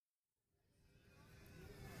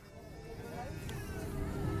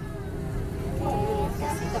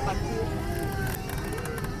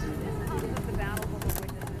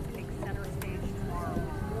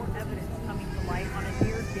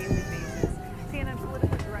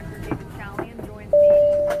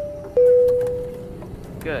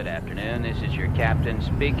Good afternoon. This is your captain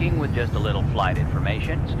speaking with just a little flight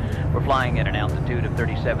information. We're flying at an altitude of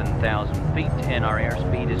 37,000 feet and our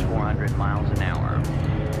airspeed is 400 miles an hour.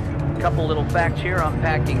 Couple little facts here. I'm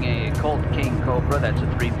packing a Colt King Cobra. That's a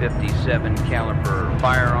 .357 caliber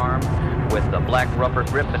firearm with a black rubber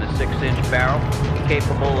grip and a 6-inch barrel,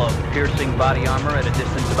 capable of piercing body armor at a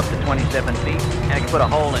distance of up to 27 feet. And it can put a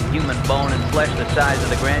hole in human bone and flesh the size of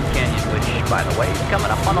the Grand Canyon, which, by the way, is coming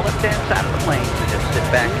up on the left-hand side of the plane. So just sit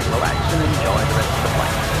back and relax and enjoy the rest of the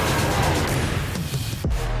plane.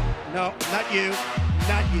 No, not you.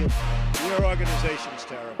 Not you. Your organization's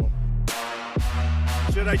terrible.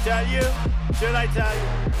 Should I tell you? Should I tell you?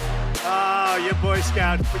 Oh, you're Boy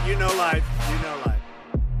Scouts, but you know life. You know life.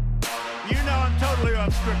 You know I'm totally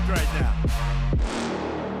off script right now.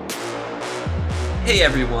 Hey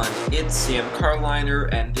everyone, it's Sam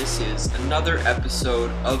Carliner, and this is another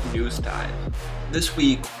episode of News Dive. This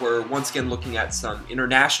week, we're once again looking at some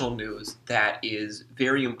international news that is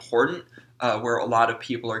very important, where a lot of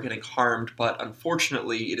people are getting harmed, but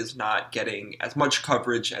unfortunately, it is not getting as much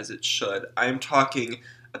coverage as it should. I am talking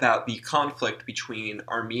about the conflict between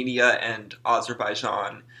Armenia and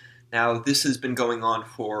Azerbaijan. Now, this has been going on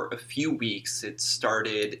for a few weeks. It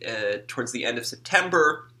started towards the end of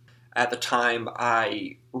September. At the time,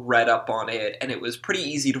 I read up on it, and it was pretty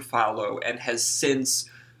easy to follow, and has since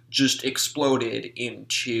just exploded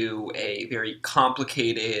into a very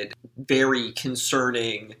complicated, very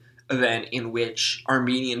concerning event in which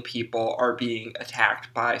Armenian people are being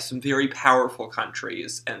attacked by some very powerful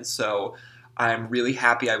countries. And so I'm really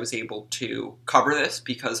happy I was able to cover this,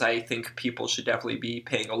 because I think people should definitely be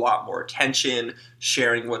paying a lot more attention,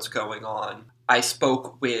 sharing what's going on. I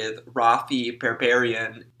spoke with Rafi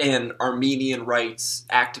Berberian, an Armenian rights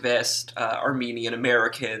activist, Armenian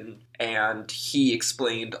American, and he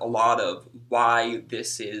explained a lot of why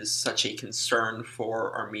this is such a concern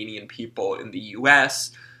for Armenian people in the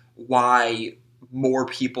US, why more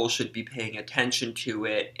people should be paying attention to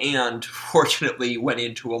it, and fortunately went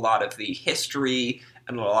into a lot of the history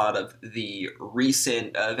and a lot of the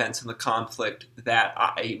recent events in the conflict that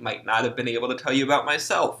I might not have been able to tell you about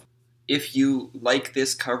myself. If you like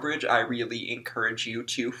this coverage, I really encourage you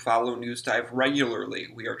to follow News Dive regularly.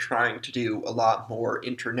 We are trying to do a lot more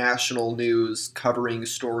international news, covering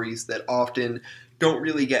stories that often don't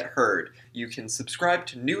really get heard. You can subscribe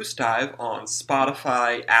to News Dive on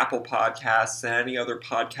Spotify, Apple Podcasts, and any other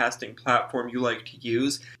podcasting platform you like to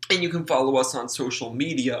use. And you can follow us on social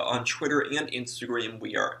media. On Twitter and Instagram,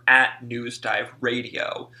 we are at News Dive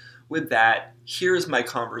Radio. With that, here's my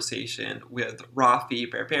conversation with Rafi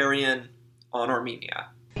Berberian on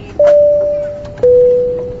Armenia.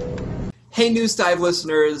 Hey News Dive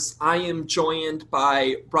listeners, I am joined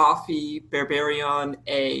by Rafi Berberian,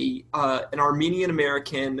 an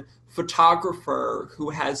Armenian-American photographer who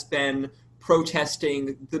has been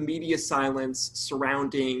protesting the media silence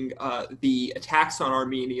surrounding the attacks on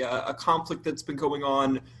Armenia, a conflict that's been going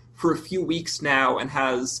on for a few weeks now and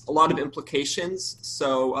has a lot of implications.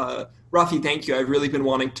 So, Rafi, thank you. I've really been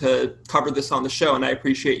wanting to cover this on the show, and I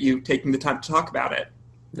appreciate you taking the time to talk about it.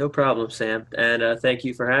 No problem, Sam, and thank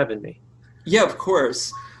you for having me. Yeah, of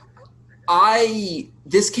course.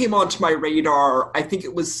 This came onto my radar, I think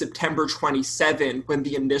it was September 27 when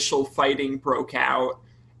the initial fighting broke out.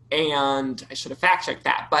 And I should have fact-checked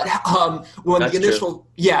that, but when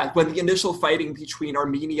the initial fighting between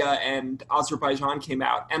Armenia and Azerbaijan came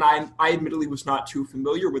out, and I admittedly was not too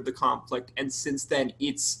familiar with the conflict, and since then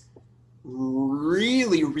it's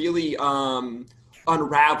really, really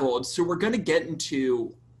unraveled. So we're going to get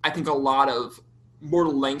into, I think, a lot of more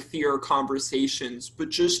lengthier conversations, but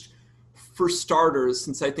just for starters,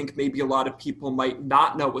 since I think maybe a lot of people might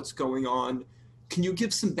not know what's going on, can you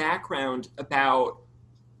give some background about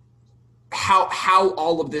how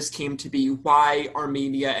all of this came to be, why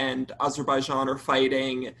Armenia and Azerbaijan are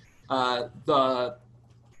fighting, the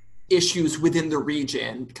issues within the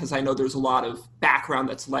region, because I know there's a lot of background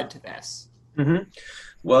that's led to this. Mm-hmm.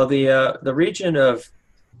 Well, the region of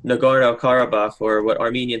Nagorno-Karabakh, or what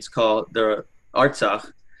Armenians call the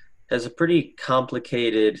Artsakh, has a pretty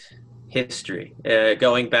complicated history,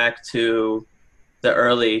 going back to the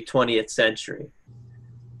early 20th century.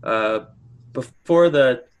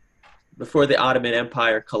 Before the Ottoman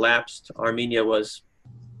Empire collapsed, Armenia was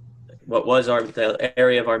the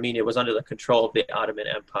area of Armenia was under the control of the Ottoman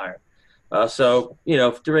Empire. So,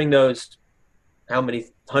 during those how many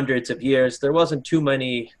hundreds of years, there wasn't too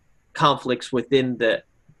many conflicts within the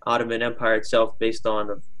Ottoman Empire itself based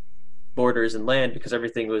on borders and land, because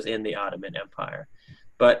everything was in the Ottoman Empire.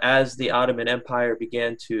 But as the Ottoman Empire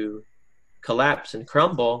began to collapse and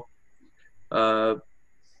crumble,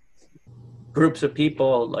 groups of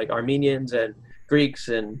people like Armenians and Greeks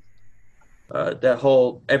and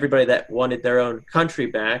everybody that wanted their own country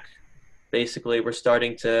back, basically were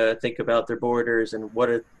starting to think about their borders and what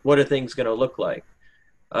are things going to look like.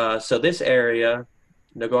 So this area,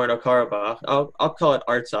 Nagorno-Karabakh, I'll call it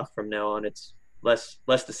Artsakh from now on. It's less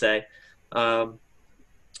to say,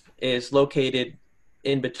 is located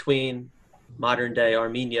in between modern-day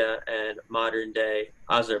Armenia and modern-day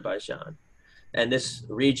Azerbaijan. And this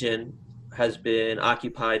region has been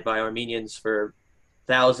occupied by Armenians for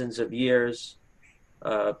thousands of years.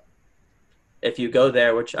 If you go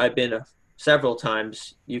there, which I've been several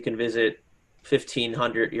times, you can visit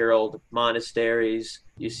 1,500-year-old monasteries.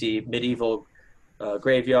 You see medieval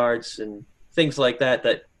graveyards and things like that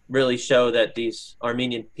that really show that these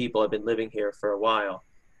Armenian people have been living here for a while.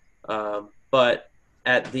 But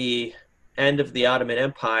at the end of the Ottoman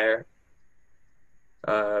Empire,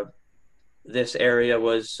 this area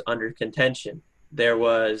was under contention. There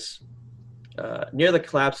was, near the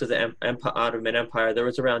collapse of the Ottoman Empire, there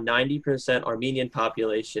was around 90% Armenian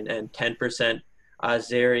population and 10%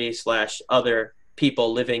 Azeri/other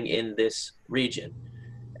people living in this region.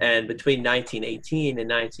 And between 1918 and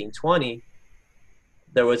 1920,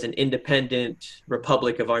 there was an independent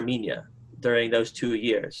Republic of Armenia during those 2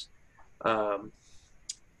 years.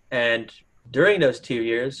 And during those 2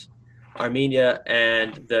 years, Armenia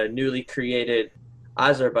and the newly created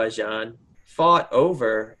Azerbaijan fought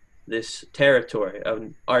over this territory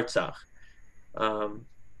of Artsakh.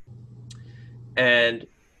 And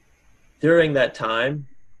during that time,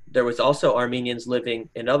 there was also Armenians living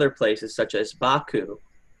in other places such as Baku.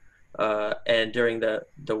 And during the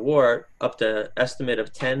war, up to estimate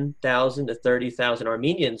of 10,000 to 30,000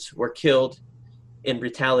 Armenians were killed in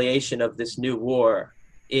retaliation of this new war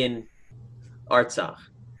in Artsakh.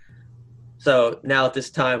 So now at this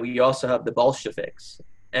time, we also have the Bolsheviks.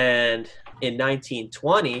 And in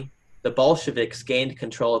 1920, the Bolsheviks gained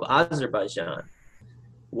control of Azerbaijan,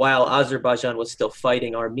 while Azerbaijan was still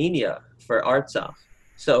fighting Armenia for Artsakh.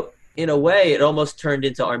 So in a way, it almost turned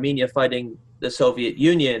into Armenia fighting the Soviet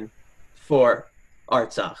Union for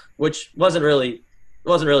Artsakh, which wasn't really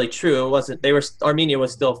true. Armenia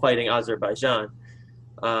was still fighting Azerbaijan.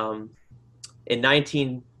 In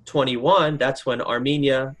 1921, that's when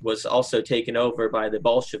Armenia was also taken over by the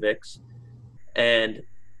Bolsheviks. And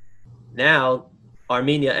now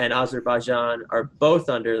Armenia and Azerbaijan are both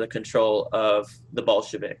under the control of the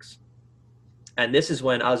Bolsheviks. And this is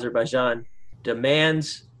when Azerbaijan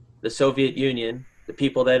demands the Soviet Union, the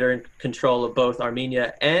people that are in control of both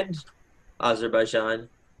Armenia and Azerbaijan,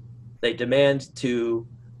 they demand to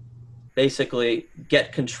basically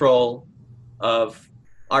get control of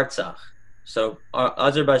Artsakh. So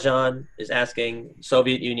Azerbaijan is asking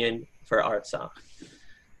Soviet Union for Artsakh.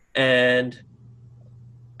 And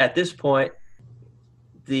at this point,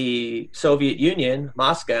 the Soviet Union,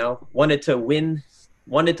 Moscow, wanted to win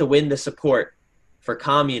the support for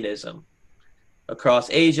communism across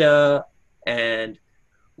Asia and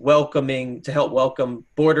to help welcome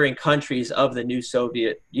bordering countries of the new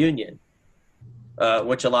Soviet Union,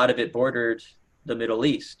 which a lot of it bordered the Middle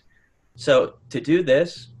East. So to do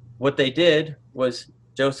this, what they did was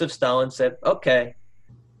Joseph Stalin said, okay,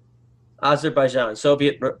 Azerbaijan,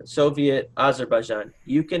 Soviet Azerbaijan,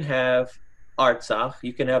 you can have Artsakh,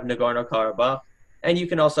 you can have Nagorno-Karabakh, and you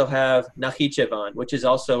can also have Nakhichevan, which is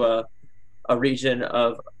also a region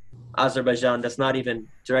of Azerbaijan that's not even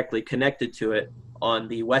directly connected to it on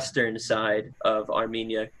the western side of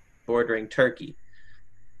Armenia bordering Turkey.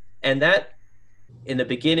 And that, in the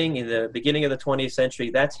beginning of the 20th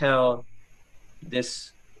century, that's how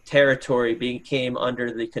this territory became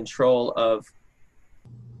under the control of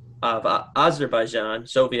Azerbaijan,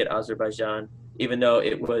 Soviet Azerbaijan, even though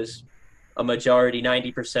it was a majority,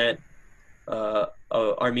 90%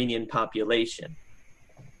 Armenian population.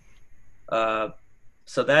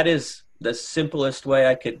 So that is the simplest way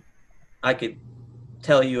I could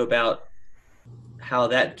tell you about how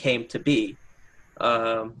that came to be.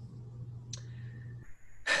 And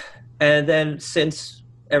then since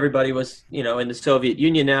everybody was, in the Soviet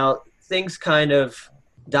Union now, things kind of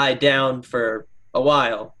died down for a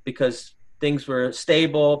while because things were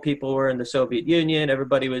stable. People were in the Soviet Union.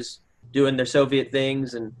 Everybody was doing their Soviet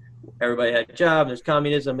things and everybody had a job. There's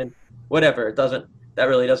communism and whatever. That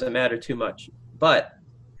really doesn't matter too much. But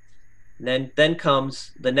then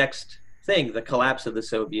comes the next thing, the collapse of the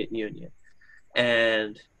Soviet Union.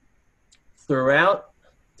 And throughout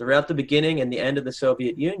the beginning and the end of the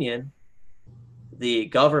Soviet Union, the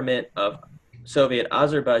government of Soviet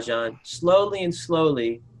Azerbaijan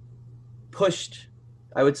slowly pushed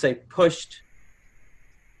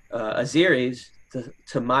Azeris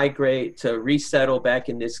to migrate, to resettle back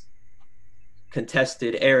in this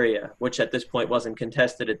contested area, which at this point wasn't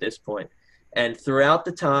contested at this point. And throughout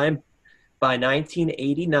the time, by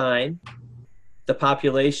 1989, the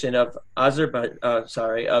population of Artsakh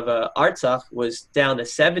was down to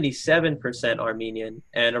 77% Armenian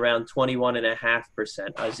and around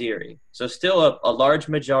 21.5% Azeri. So still a large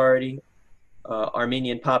majority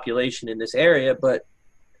Armenian population in this area, but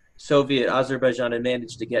Soviet Azerbaijan had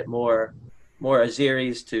managed to get more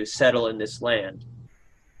Azeris to settle in this land.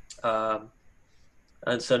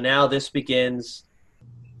 And so now this begins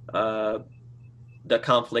the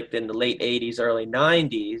conflict in the late 80s, early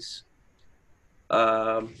 90s.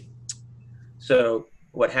 So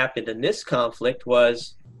what happened in this conflict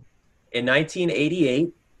was in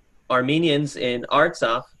 1988, Armenians in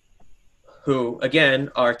Artsakh, who again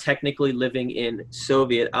are technically living in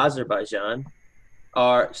Soviet Azerbaijan,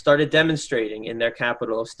 started demonstrating in their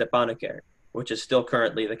capital of Stepanakert, which is still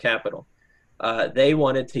currently the capital. They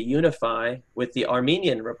wanted to unify with the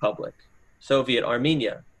Armenian Republic, Soviet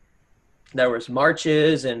Armenia. There was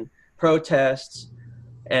marches and protests,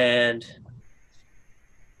 and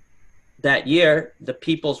that year, the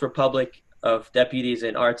People's Republic of Deputies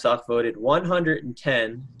in Artsakh voted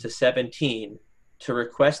 110-17 to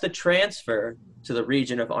request a transfer to the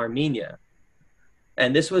region of Armenia.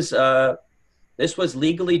 And this was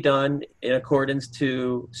legally done in accordance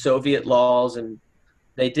to Soviet laws, and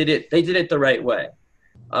they did it the right way.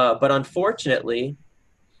 But unfortunately,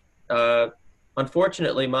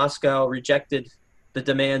 Moscow rejected the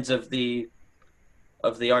demands of the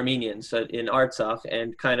Armenians in Artsakh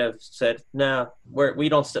and kind of said, "Nah,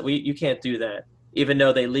 you can't do that," even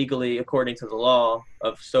though they legally, according to the law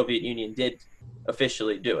of Soviet Union, did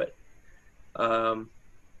officially do it.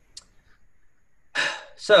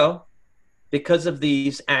 So, because of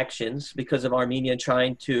these actions, because of Armenians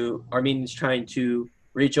trying to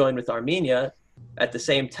rejoin with Armenia, at the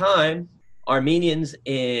same time, Armenians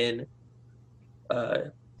in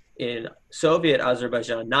Soviet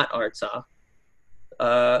Azerbaijan, not Artsakh,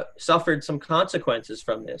 suffered some consequences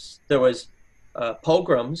from this. There was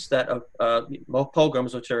pogroms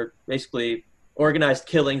which are basically organized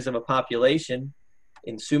killings of a population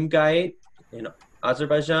in Sumgait in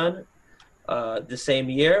Azerbaijan the same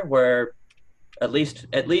year, where at least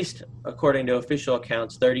according to official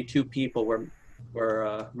accounts, 32 people were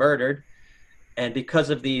murdered. And because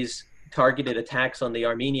of these targeted attacks on the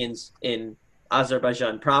Armenians in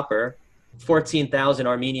Azerbaijan proper, 14,000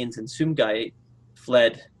 Armenians in Sumgait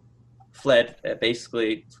fled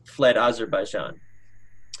Azerbaijan.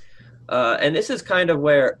 And this is kind of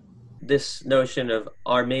where this notion of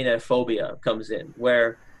Armenophobia comes in,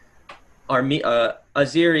 where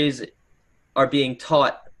Azeris are being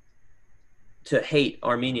taught to hate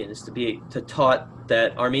Armenians, to taught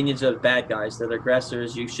that Armenians are bad guys, they're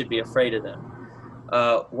aggressors, you should be afraid of them.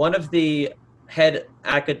 One of the head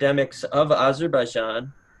academics of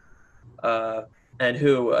Azerbaijan, and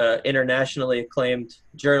who internationally acclaimed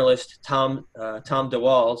journalist Tom de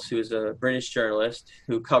Walls, who is a British journalist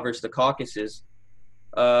who covers the Caucasus,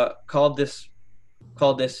 called this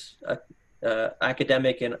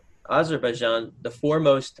academic in Azerbaijan the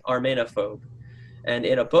foremost Armenophobe. And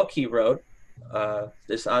in a book he wrote,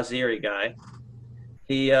 this Azeri guy,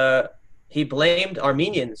 he blamed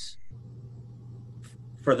Armenians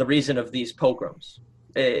for the reason of these pogroms.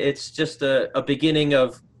 It's just a beginning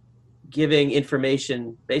of giving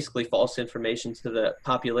information, basically false information, to the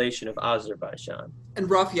population of Azerbaijan. And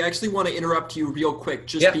Rafi, I actually want to interrupt you real quick,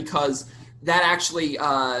 just because that actually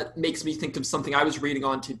makes me think of something I was reading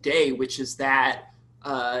on today, which is that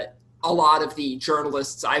a lot of the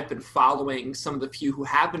journalists I've been following, some of the few who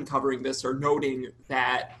have been covering this, are noting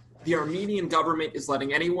that the Armenian government is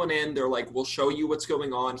letting anyone in. They're like, we'll show you what's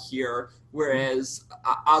going on here. Whereas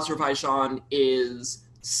Azerbaijan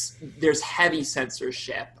there's heavy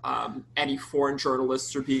censorship. Any foreign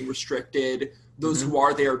journalists are being restricted. Those who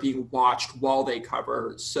are there are being watched while they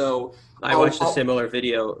cover. So I watched a similar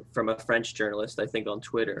video from a French journalist, I think, on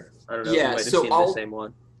Twitter. I don't know if you might have seen the same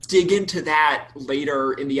one. Dig into that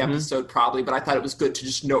later in the episode probably, but I thought it was good to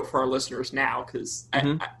just note for our listeners now, because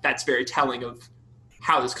that's very telling of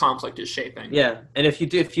how this conflict is shaping. Yeah, and if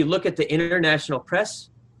you look at the International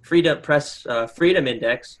Freedom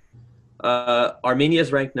Index, Armenia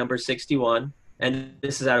is ranked number 61, and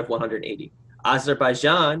this is out of 180.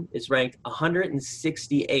 Azerbaijan is ranked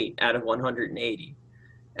 168 out of 180,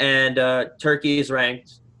 and Turkey is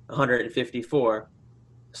ranked 154.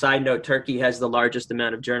 Side note: Turkey has the largest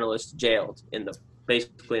amount of journalists jailed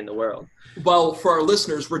basically in the world. Well, for our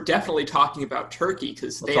listeners, we're definitely talking about Turkey,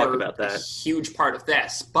 because they are a huge part of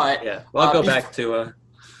this. But yeah, well, I'll go back to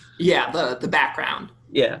Yeah, the background.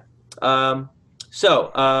 Yeah.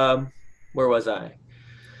 Where was I?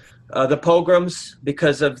 The pogroms,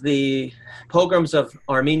 because of the pogroms of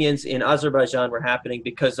Armenians in Azerbaijan, were happening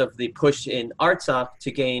because of the push in Artsakh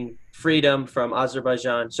to gain freedom from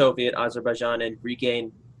Azerbaijan, Soviet Azerbaijan, and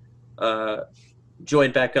regain,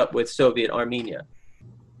 join back up with Soviet Armenia.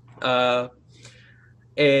 In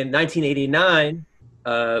 1989,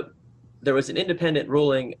 there was an independent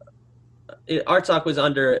ruling. Artsakh was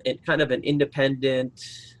under kind of an independent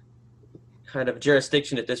kind of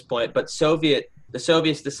jurisdiction at this point, but the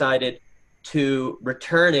Soviets decided to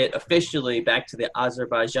return it officially back to the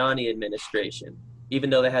Azerbaijani administration, even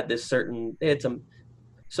though they had some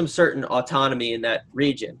certain autonomy in that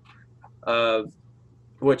region,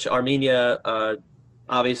 which Armenia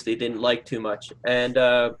obviously didn't like too much. And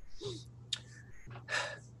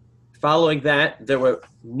following that, there were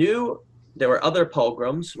other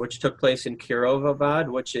pogroms which took place in Kirovabad,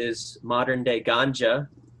 which is modern-day Ganja,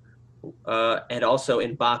 and also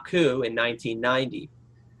in Baku in 1990.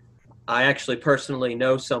 I actually personally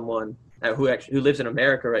know someone who lives in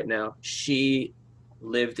America right now. She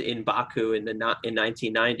lived in Baku in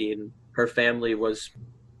 1990, and her family was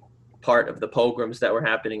part of the pogroms that were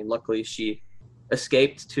happening. And luckily, she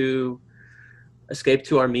escaped to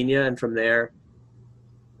Armenia, and from there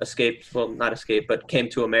came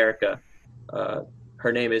to America.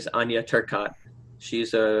 Her name is Anya Turkat.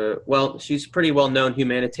 She's she's pretty well-known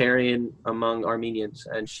humanitarian among Armenians,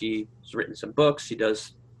 and she's written some books. She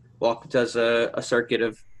does a circuit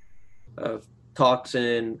of talks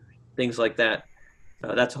and things like that.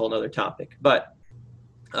 That's a whole other topic. But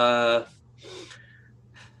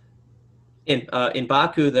in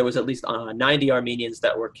Baku, there was at least 90 Armenians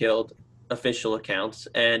that were killed, official accounts,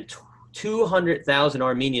 and 200,000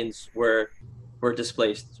 Armenians were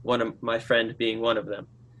displaced. One of my friend being one of them.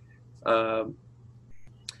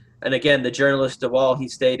 And again, the journalist Dawal, he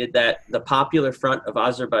stated that the Popular Front of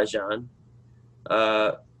Azerbaijan,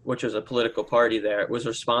 which was a political party there, was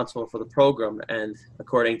responsible for the pogrom. And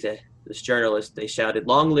according to this journalist, they shouted,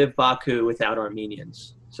 "Long live Baku without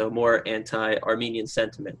Armenians." So more anti-Armenian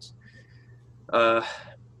sentiments.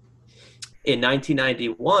 In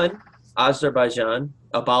 1991, Azerbaijan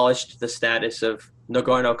abolished the status of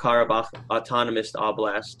Nagorno-Karabakh Autonomous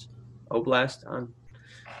Oblast. Oblast,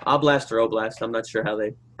 I'm not sure how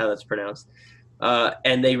that's pronounced.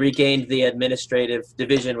 And they regained the administrative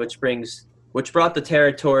division, which brought the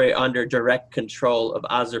territory under direct control of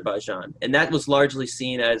Azerbaijan. And that was largely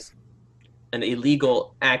seen as an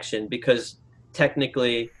illegal action because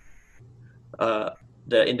technically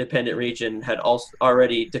the independent region had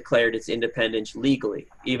already declared its independence legally,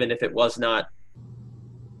 even if it was not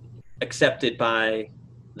accepted by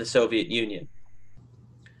the Soviet Union.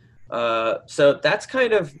 So that's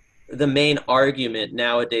kind of the main argument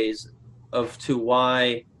nowadays to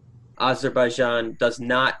why Azerbaijan does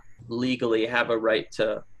not legally have a right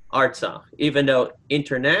to Artsakh, even though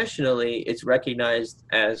internationally it's recognized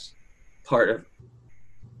as part of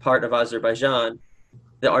Azerbaijan.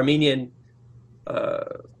 The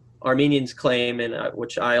Armenians claim, and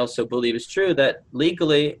which I also believe is true, that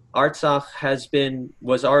legally Artsakh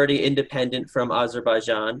was already independent from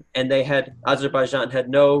Azerbaijan, and Azerbaijan had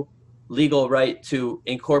no legal right to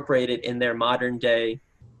incorporate it in their modern day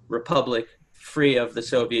republic free of the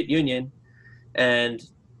Soviet Union. And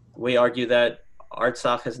we argue that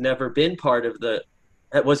Artsakh has never been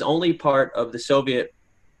it was only part of the Soviet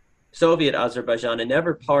Azerbaijan and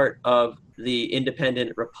never part of the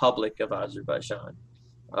independent Republic of Azerbaijan.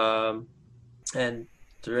 And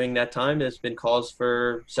during that time, there's been calls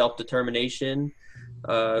for self-determination,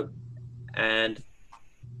 and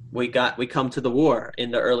we come to the war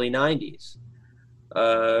in the early 90s.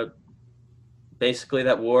 Basically,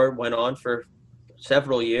 that war went on for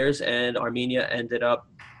several years, and Armenia ended up,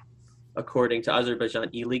 according to Azerbaijan,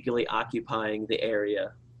 illegally occupying the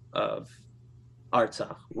area of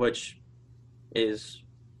Artsakh, which is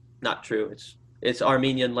not true. It's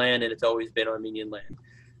Armenian land, and it's always been Armenian land.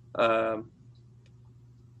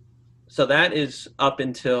 So that is up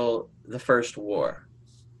until the first war.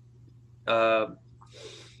 There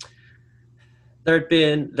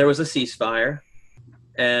was a ceasefire,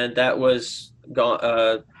 and that was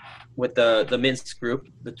with the Minsk group,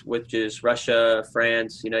 which is Russia,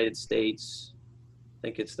 France, United States. I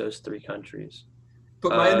think it's those three countries.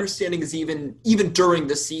 But my understanding is even during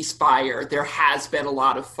the ceasefire, there has been a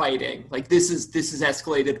lot of fighting. Like this has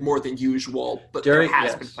escalated more than usual, but there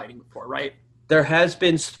has been fighting before, right? There has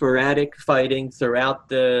been sporadic fighting throughout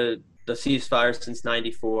the ceasefire since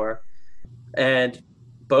 '94, and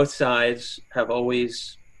both sides have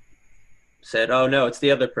always said, "Oh no, it's the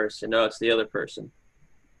other person. No, it's the other person."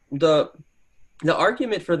 the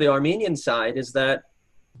argument for the Armenian side is that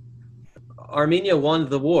Armenia won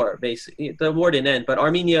the war. Basically, the war didn't end, but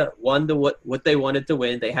Armenia won what they wanted to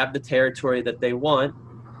win. They have the territory that they want,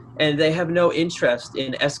 and they have no interest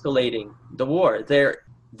in escalating the war.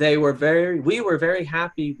 We were very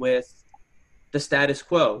happy with the status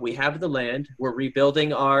quo. We have the land. We're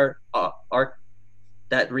rebuilding our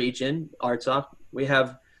that region, Artsakh. We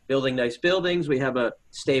have building nice buildings. We have a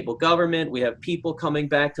stable government. We have people coming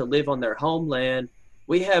back to live on their homeland.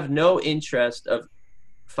 We have no interest of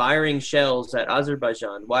firing shells at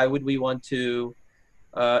Azerbaijan. Why would we want to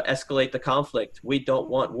escalate the conflict? We don't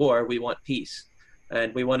want war. We want peace,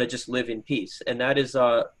 and we want to just live in peace. And that's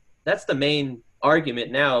the main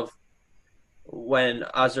argument now of when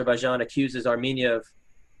Azerbaijan accuses Armenia of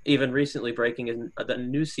even recently breaking a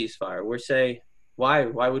new ceasefire. We're saying, why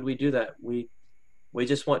would we do that? We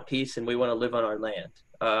just want peace, and we want to live on our land.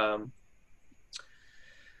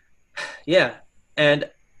 Yeah, and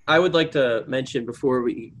I would like to mention before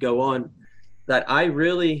we go on that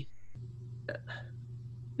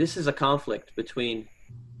this is a conflict between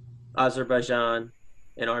Azerbaijan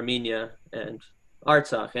and Armenia and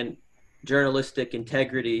Artsakh, and journalistic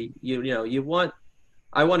integrity.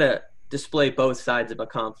 I want to display both sides of a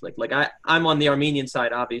conflict. Like I'm on the Armenian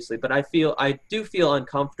side, obviously, but I do feel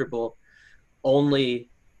uncomfortable only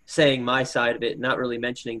saying my side of it, not really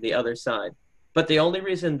mentioning the other side. But the only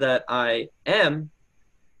reason that I am,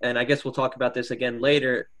 and I guess we'll talk about this again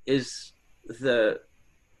later, is the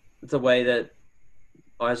way that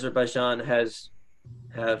Azerbaijan has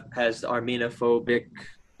Armenophobic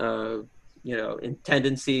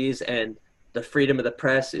tendencies, and the freedom of the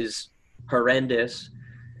press is horrendous,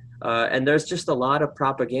 and there's just a lot of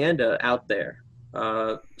propaganda out there,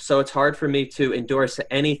 so it's hard for me to endorse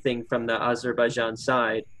anything from the Azerbaijan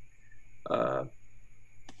side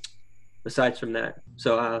besides from that.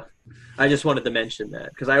 So I just wanted to mention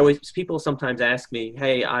that, because people sometimes ask me,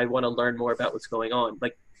 hey, I want to learn more about what's going on,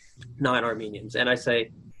 like non-Armenians, and I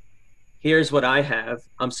say, here's what I have.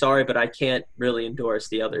 I'm sorry, but I can't really endorse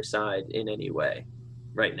the other side in any way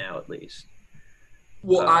right now, at least.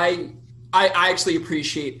 Well, I actually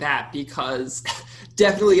appreciate that, because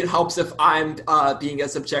definitely it helps if I'm being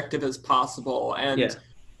as objective as possible. And yeah.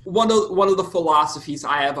 One of the philosophies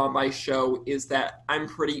I have on my show is that I'm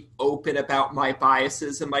pretty open about my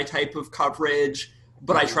biases and my type of coverage,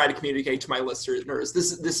 but I try to communicate to my listeners,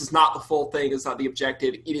 this is not the full thing, it's not the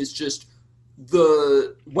objective, it is just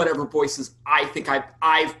the whatever voices I think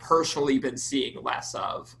I've personally been seeing less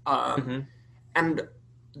of. And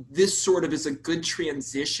this sort of is a good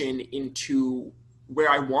transition into where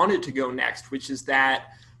I wanted to go next, which is that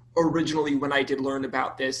originally when I did learn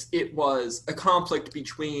about this, it was a conflict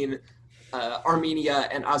between Armenia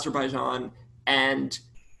and Azerbaijan, and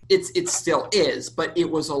it still is, but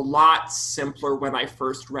it was a lot simpler when I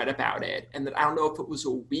first read about it. And then I don't know if it was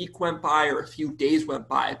a week went by or a few days went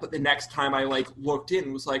by, but the next time I looked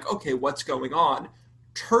in, was like, okay, what's going on?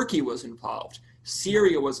 Turkey was involved.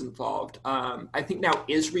 Syria was involved. I think now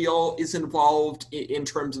Israel is involved in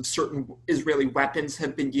terms of certain Israeli weapons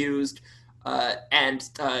have been used, and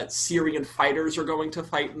Syrian fighters are going to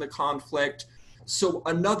fight in the conflict. So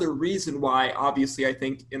another reason why, obviously, I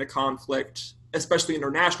think in a conflict, especially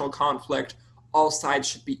international conflict, all sides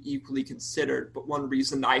should be equally considered. But one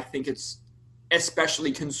reason I think it's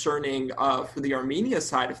especially concerning for the Armenia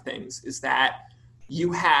side of things is that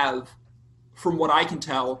you have, from what I can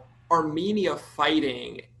tell, Armenia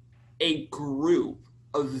fighting a group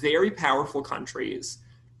of very powerful countries.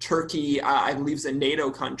 Turkey, I believe, is a NATO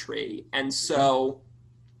country. And so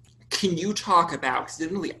can you talk about,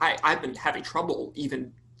 because I've been having trouble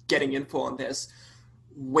even getting info on this,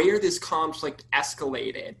 where this conflict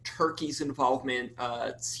escalated, Turkey's involvement,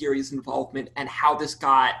 Syria's involvement, and how this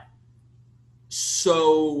got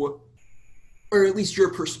so, or at least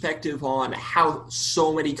your perspective on how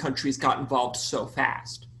so many countries got involved so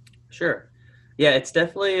fast. Sure. Yeah, it's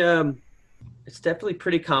definitely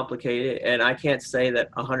pretty complicated, and I can't say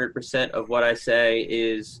that 100% of what I say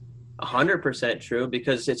is 100% true,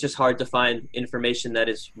 because it's just hard to find information that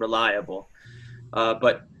is reliable.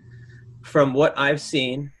 But from what I've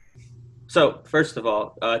seen, so first of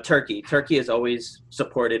all, Turkey has always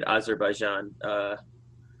supported Azerbaijan.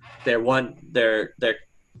 They're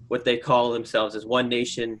what they call themselves is one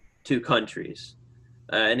nation, two countries.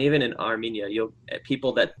 And even in Armenia,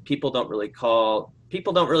 people don't really call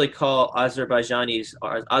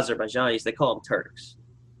Azerbaijanis, they call them Turks.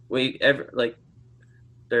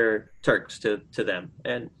 They're Turks to them,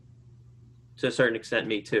 and to a certain extent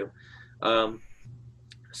me too.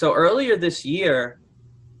 So earlier this year,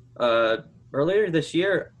 earlier this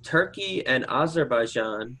year, Turkey and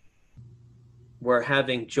Azerbaijan were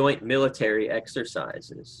having joint military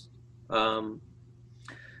exercises.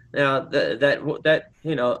 Now that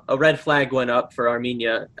a red flag went up for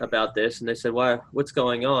Armenia about this, and they said, "Why? What's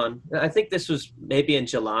going on?" I think this was maybe in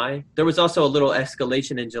July. There was also a little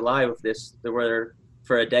escalation in July with this. There were,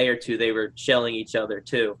 for a day or two, they were shelling each other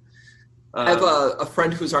too. I have a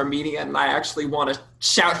friend who's Armenian, and I actually want to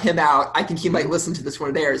shout him out. I think he might listen to this one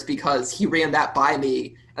of theirs because he ran that by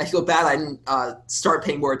me. And I feel bad I didn't start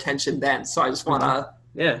paying more attention then. So I just want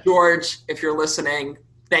to, George, if you're listening,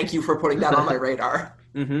 thank you for putting that on my radar.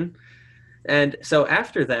 Mm-hmm. And so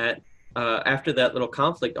after that little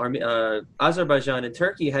conflict, Azerbaijan and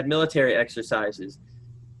Turkey had military exercises,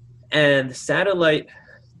 and satellite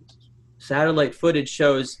footage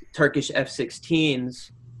shows Turkish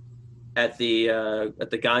F-16s at the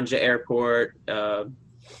Ganja airport.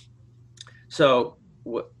 So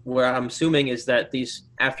what I'm assuming is that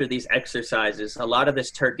after these exercises, a lot of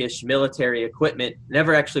this Turkish military equipment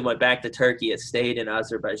never actually went back to Turkey. It stayed in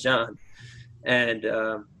Azerbaijan. And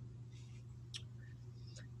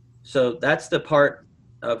so that's the part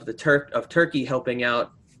of Turkey helping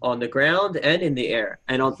out on the ground and in the air.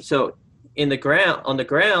 And on the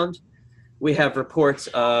ground, we have reports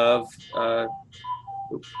of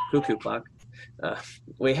cuckoo clock.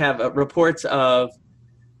 We have reports of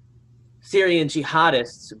Syrian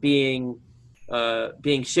jihadists being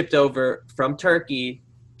shipped over from Turkey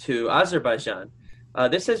to Azerbaijan.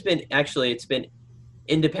 This has been it's been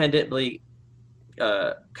independently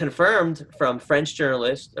confirmed from French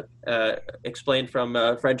journalists, explained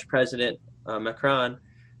from French President Macron,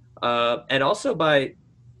 and also by a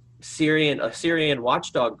Syrian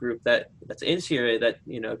watchdog group that's in Syria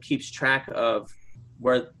that keeps track of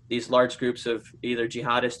where these large groups of either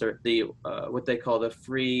jihadists or the what they call the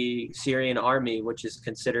Free Syrian Army, which is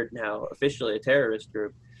considered now officially a terrorist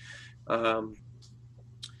group. And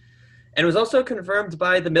it was also confirmed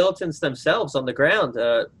by the militants themselves on the ground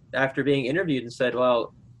after being interviewed, and said,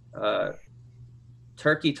 well,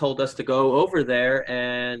 Turkey told us to go over there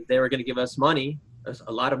and they were going to give us money,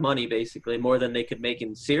 a lot of money, basically, more than they could make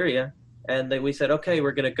in Syria. And then we said, okay,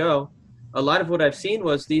 we're going to go. A lot of what I've seen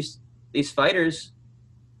was these fighters,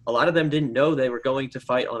 a lot of them didn't know they were going to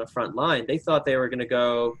fight on a front line. They thought they were going to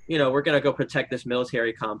go, we're going to go protect this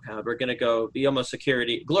military compound. We're going to go be almost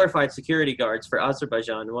glorified security guards for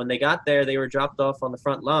Azerbaijan. And when they got there, they were dropped off on the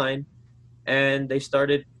front line, and they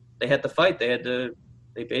had to fight. They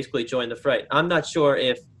basically joined the fight. I'm not sure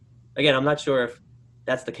if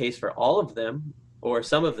that's the case for all of them or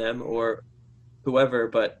some of them or whoever,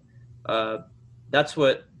 but that's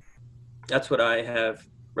what I have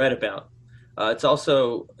read about. It's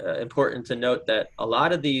also important to note that a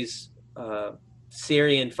lot of these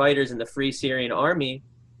Syrian fighters in the Free Syrian Army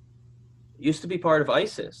used to be part of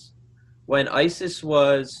ISIS. When ISIS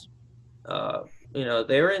was,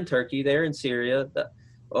 they were in Turkey, they were in Syria.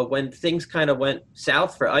 When things kind of went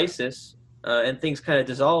south for ISIS and things kind of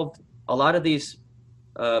dissolved, a lot of these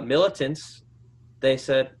militants, they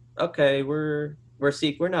said, okay, we're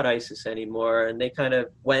not ISIS anymore, and they kind of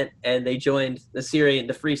went and they joined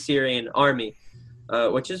the Free Syrian Army,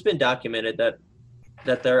 which has been documented that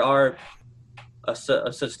there are a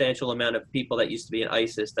substantial amount of people that used to be in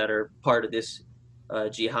ISIS that are part of this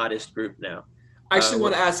jihadist group now. I actually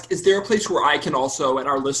want to ask: is there a place where I can also, and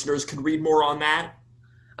our listeners, can read more on that?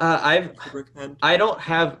 I don't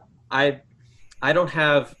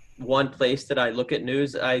have one place that I look at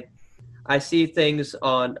news. I see things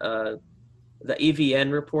on the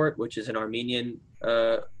EVN report, which is an Armenian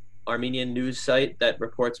news site that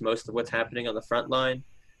reports most of what's happening on the front line.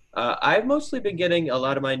 I've mostly been getting a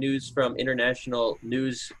lot of my news from international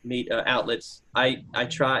news outlets. I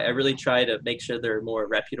really try to make sure there are more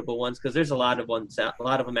reputable ones, because there's a lot of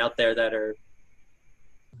them out there that are,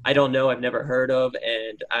 I don't know, I've never heard of,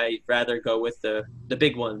 and I'd rather go with the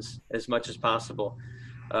big ones as much as possible.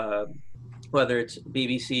 Whether it's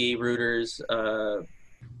BBC, Reuters,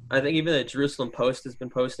 I think even the Jerusalem Post has been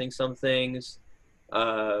posting some things.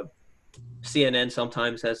 CNN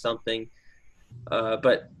sometimes has something,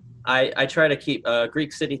 but I try to keep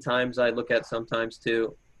Greek City Times I look at sometimes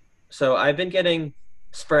too. So I've been getting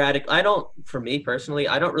sporadic. For me personally,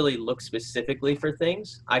 I don't really look specifically for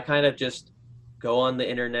things. I kind of just go on the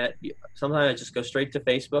internet. Sometimes I just go straight to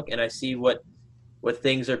Facebook and I see what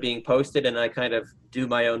things are being posted, and I kind of do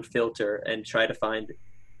my own filter and try to find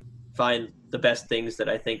the best things that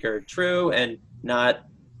I think are true, and not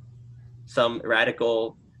some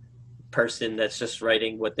radical person that's just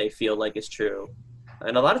writing what they feel like is true.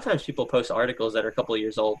 And a lot of times people post articles that are a couple of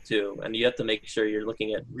years old too, and you have to make sure you're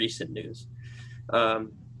looking at recent news.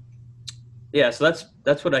 yeah, so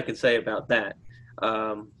that's what I can say about that.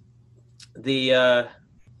 So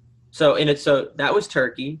that was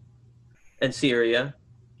Turkey and Syria.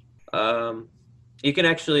 You can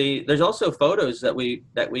actually, there's also photos that we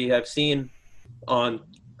have seen on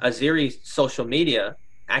Azeri social media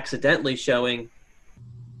accidentally showing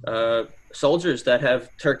soldiers that have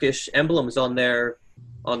Turkish emblems on their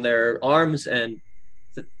arms and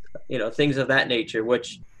things of that nature,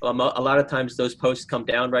 which a lot of times those posts come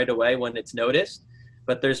down right away when it's noticed,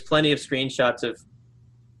 but there's plenty of screenshots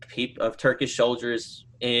of Turkish soldiers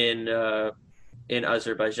in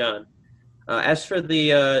Azerbaijan. As for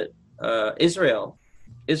the Israel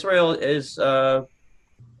is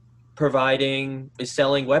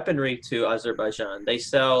selling weaponry to Azerbaijan. They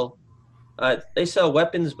sell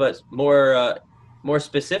weapons, but more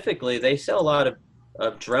specifically, they sell a lot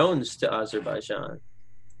of drones to Azerbaijan,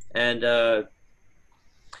 and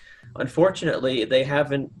unfortunately, they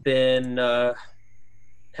haven't been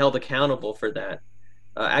held accountable for that.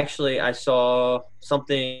 Actually, I saw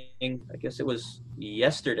something, I guess it was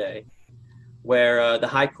yesterday, where the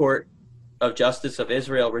High Court of Justice of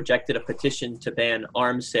Israel rejected a petition to ban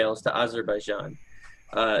arms sales to Azerbaijan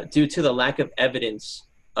due to the lack of evidence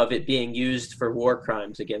of it being used for war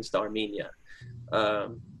crimes against Armenia.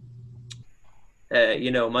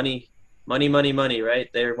 Money, right?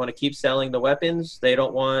 They want to keep selling the weapons. They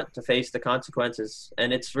don't want to face the consequences.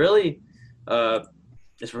 And it's really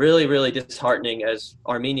really disheartening as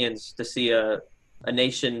Armenians to see a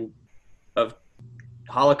nation of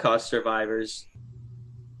Holocaust survivors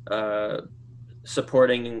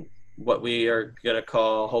supporting what we are going to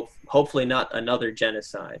call hopefully not another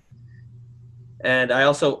genocide. And I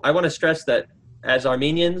want to stress that as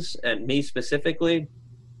Armenians, and me specifically,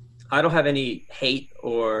 I don't have any hate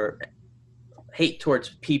towards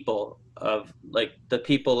people of like the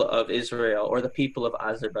people of Israel or the people of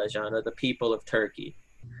Azerbaijan or the people of Turkey.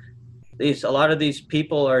 A lot of these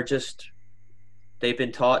people are just, they've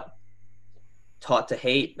been taught to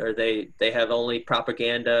hate, or they have only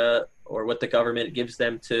propaganda or what the government gives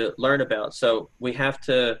them to learn about. So we have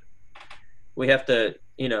to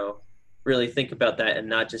really think about that and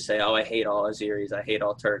not just say, oh, I hate all Azeris, I hate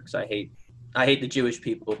all Turks, I hate the Jewish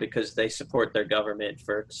people because they support their government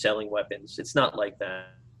for selling weapons. It's not like that.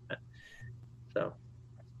 So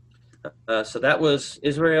that was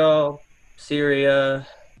Israel, Syria,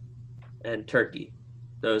 and Turkey,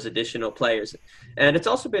 those additional players. And it's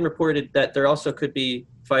also been reported that there also could be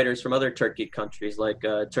fighters from other Turkic countries like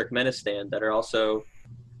Turkmenistan that are also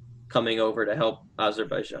coming over to help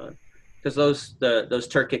Azerbaijan, because those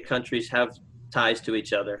Turkic countries have ties to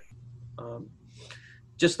each other.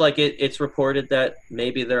 Just like it's reported that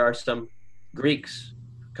maybe there are some Greeks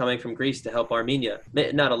coming from Greece to help Armenia.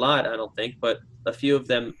 Not a lot, I don't think, but a few of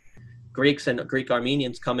them, Greeks and Greek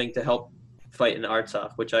Armenians coming to help fight in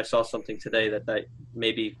Artsakh, which I saw something today that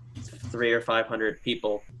maybe 300 or 500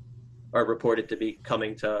 people are reported to be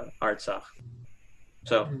coming to Artsakh.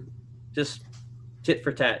 So just tit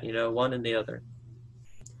for tat, one and the other.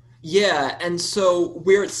 Yeah, and so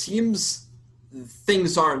where it seems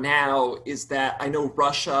things are now is that I know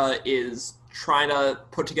Russia is trying to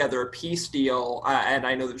put together a peace deal, and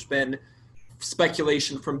I know there's been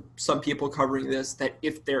speculation from some people covering this that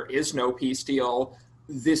if there is no peace deal,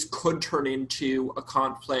 this could turn into a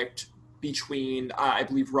conflict between, I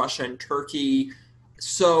believe, Russia and Turkey.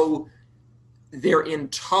 So they're in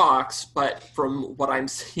talks, but from what I'm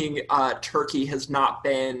seeing, Turkey has not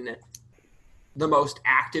been the most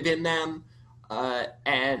active in them.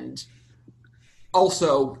 And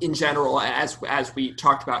also, in general, as we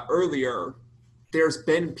talked about earlier, there's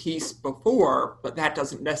been peace before, but that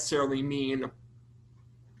doesn't necessarily mean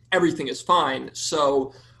everything is fine.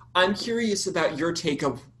 So I'm curious about your take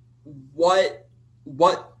of what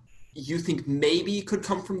you think maybe could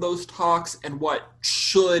come from those talks and what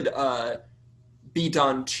should be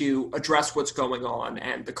done to address what's going on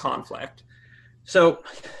and the conflict. So,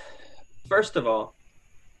 first of all,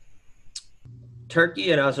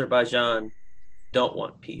 Turkey and Azerbaijan don't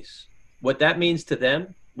want peace. What that means to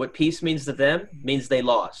them, what peace means to them, means they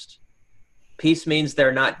lost. Peace means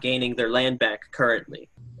they're not gaining their land back currently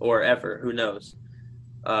or ever, who knows,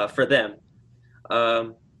 for them.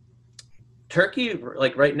 Turkey,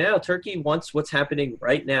 like right now, Turkey wants what's happening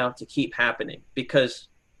right now to keep happening because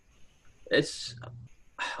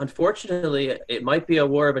unfortunately, it might be a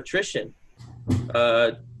war of attrition.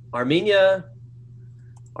 Armenia's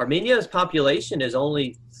population is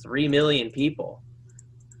only 3 million people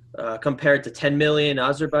compared to 10 million in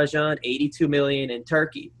Azerbaijan, 82 million in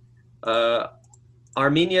Turkey.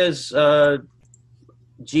 Armenia's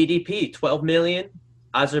GDP, 12 million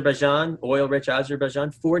Azerbaijan, oil-rich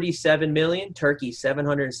Azerbaijan, 47 million. Turkey,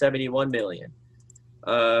 771 million.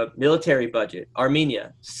 Military budget,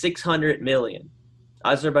 Armenia, 600 million.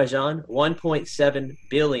 Azerbaijan, 1.7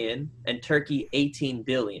 billion. And Turkey, 18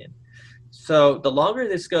 billion. So the longer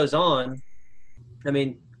this goes on, I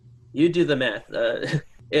mean, you do the math.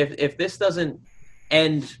 If this doesn't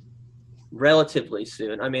end relatively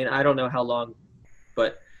soon, I mean, I don't know how long,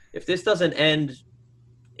 but if this doesn't end,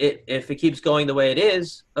 if it keeps going the way it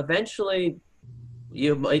is, eventually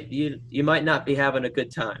you might not be having a good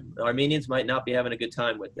time. The Armenians might not be having a good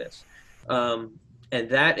time with this, and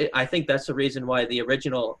that, I think that's the reason why the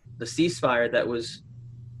ceasefire that was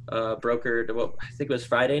brokered, well, I think it was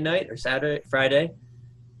Friday night or Friday.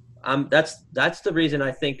 That's the reason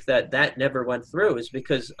I think that never went through, is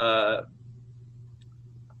because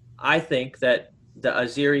I think that the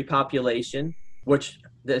Azeri population, which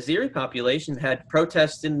the Azeri population had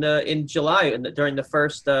protests in July during that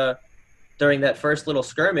first little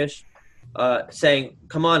skirmish, saying,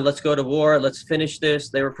 "Come on, let's go to war, let's finish this."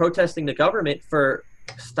 They were protesting the government for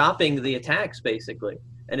stopping the attacks, basically,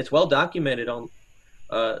 and it's well documented on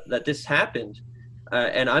that this happened.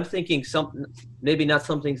 And I'm thinking maybe not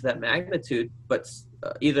something to that magnitude, but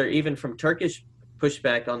either even from Turkish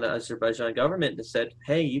pushback on the Azerbaijan government that said,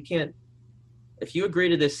 "Hey, you can't. If you agree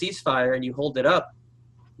to this ceasefire and you hold it up,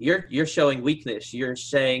 you're showing weakness. You're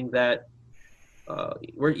saying that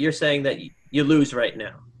you lose right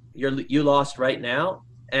now. You lost right now,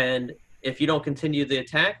 and if you don't continue the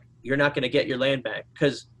attack, you're not going to get your land back."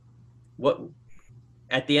 Because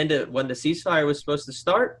at the end of when the ceasefire was supposed to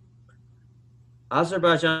start,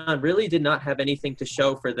 Azerbaijan really did not have anything to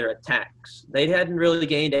show for their attacks. They hadn't really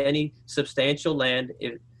gained any substantial land.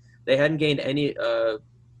 They hadn't gained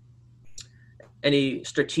any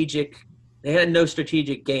strategic. They had no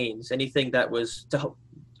strategic gains. Anything that was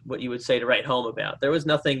what you would say to write home about. There was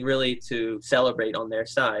nothing really to celebrate on their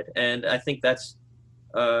side, and I think that's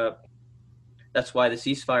why the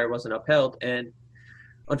ceasefire wasn't upheld. And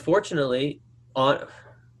unfortunately,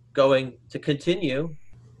 going to continue,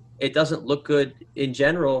 it doesn't look good in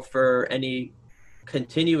general for any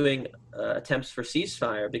continuing attempts for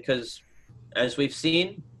ceasefire, because as we've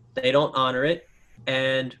seen, they don't honor it.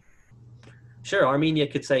 And sure, Armenia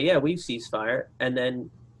could say, "Yeah, we've ceasefire," and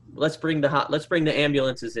then let's bring the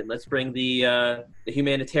ambulances in, let's bring the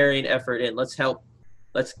humanitarian effort in, let's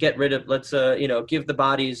give the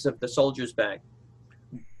bodies of the soldiers back.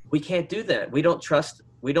 We can't do that. We don't trust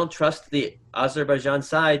the Azerbaijan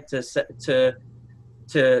side to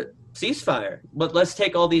ceasefire. But let's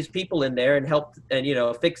take all these people in there and help and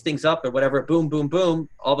fix things up or whatever. Boom, boom, boom.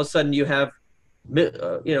 All of a sudden you have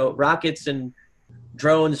rockets and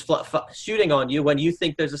drones shooting on you when you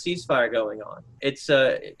think there's a ceasefire going on. It's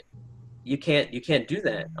you can't do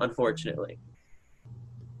that, unfortunately.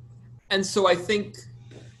 And so I think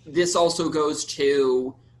this also goes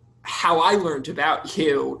to how I learned about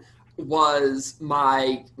you. Was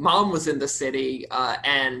my mom was in the city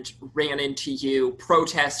and ran into you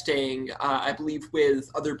protesting, I believe with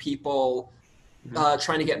other people,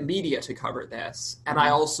 trying to get media to cover this. And I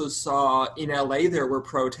also saw in LA there were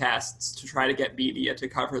protests to try to get media to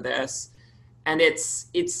cover this. And it's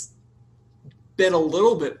been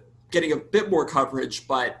getting a bit more coverage,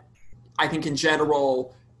 but I think in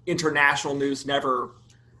general, international news never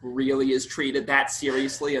really is treated that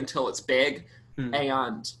seriously until it's big.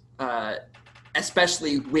 And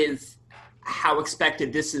especially with how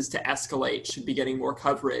expected this is to escalate, should be getting more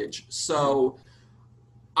coverage. So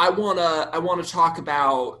I wanna talk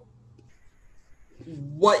about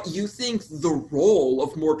what you think the role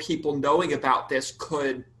of more people knowing about this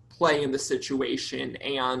could play in the situation,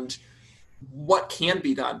 and what can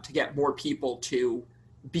be done to get more people to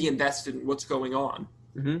be invested in what's going on.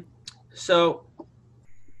 So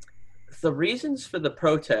the reasons for the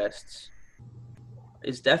protests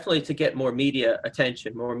is definitely to get more media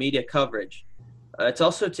attention, more media coverage. It's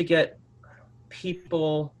also to get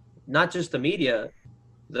people, not just the media,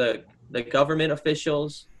 the government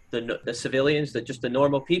officials, the civilians, just the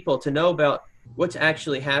normal people, to know about what's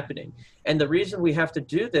actually happening. And the reason we have to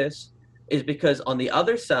do this is because on the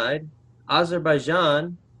other side,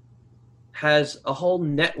 Azerbaijan has a whole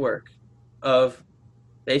network of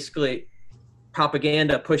basically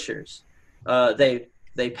propaganda pushers. They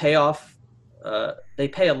pay off. They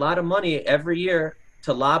pay a lot of money every year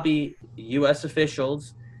to lobby U.S.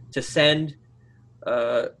 officials to send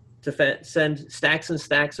stacks and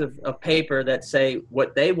stacks of paper that say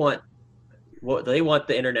what they want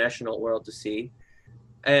the international world to see,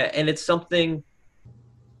 and it's something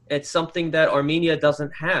that Armenia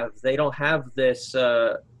doesn't have. They don't have this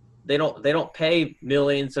they don't pay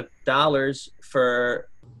millions of dollars to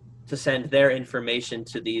send their information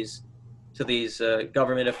to these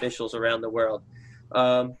government officials around the world.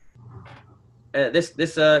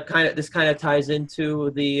 This kind of ties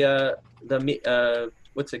into the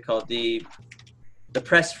what's it called, the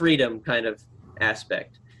press freedom kind of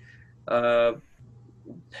aspect. The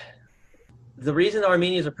reason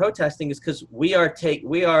Armenians are protesting is because we're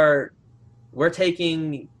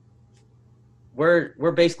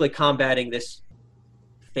basically combating this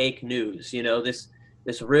fake news,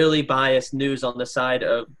 this really biased news on the side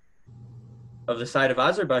of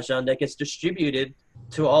Azerbaijan that gets distributed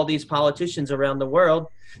to all these politicians around the world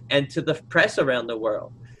and to the press around the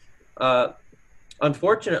world.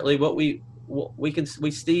 Unfortunately, what we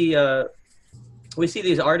see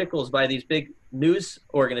these articles by these big news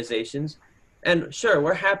organizations, and sure,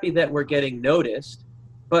 we're happy that we're getting noticed,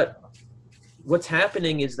 but what's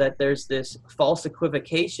happening is that there's this false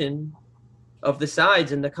equivocation of the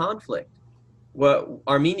sides in the conflict. Well,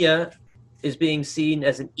 Armenia is being seen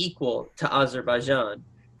as an equal to Azerbaijan,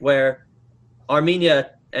 where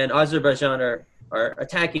Armenia and Azerbaijan are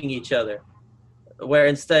attacking each other, where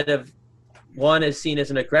instead of one is seen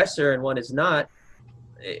as an aggressor and one is not,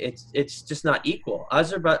 it's just not equal.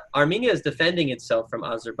 Armenia is defending itself from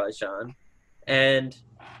Azerbaijan, and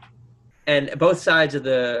both sides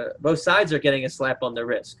are getting a slap on the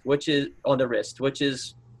wrist, which is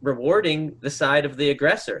rewarding the side of the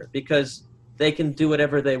aggressor, because they can do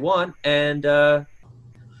whatever they want, and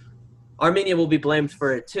Armenia will be blamed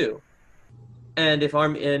for it too. And if how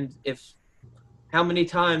many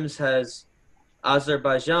times has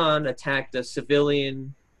Azerbaijan attacked a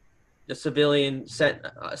civilian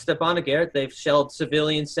Stepanakert? They've shelled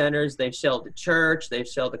civilian centers, they've shelled the church, they've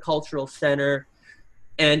shelled the cultural center,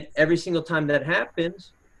 and every single time that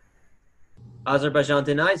happens, Azerbaijan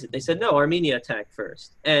denies it. They said, no, Armenia attacked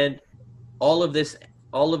first. And all of this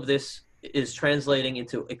is translating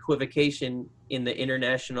into equivocation in the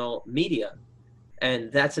international media.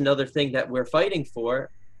 And that's another thing that we're fighting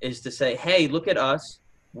for, is to say, hey, look at us.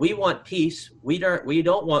 We want peace. We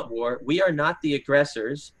don't want war. We are not the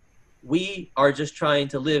aggressors. We are just trying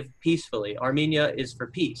to live peacefully. Armenia is for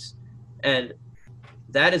peace. And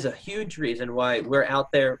that is a huge reason why we're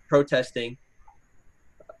out there protesting,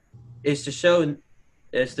 is to show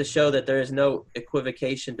that there is no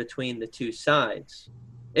equivocation between the two sides.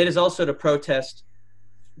 It is also to protest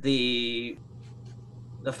the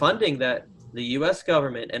funding that the U.S.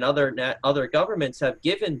 government and other governments have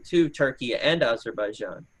given to Turkey and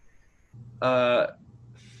Azerbaijan. The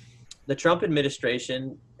Trump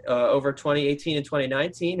administration over 2018 and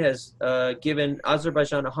 2019 has given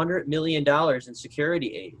Azerbaijan $100 million in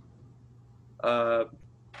security aid.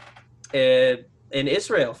 In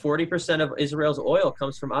Israel, 40% of Israel's oil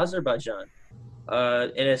comes from Azerbaijan,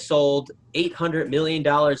 and has sold $800 million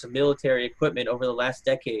of military equipment over the last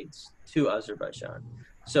decades to Azerbaijan.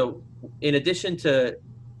 So in addition to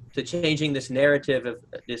changing this narrative of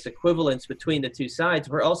this equivalence between the two sides,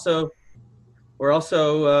 we're also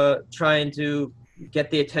trying to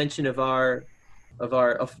get the attention of our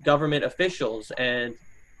government officials and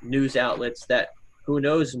news outlets that, who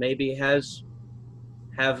knows, maybe have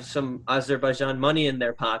some Azerbaijan money in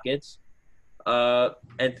their pockets,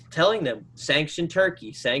 and telling them, sanction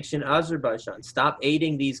Turkey, sanction Azerbaijan, stop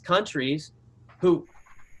aiding these countries who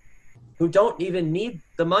don't even need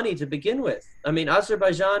the money to begin with. I mean,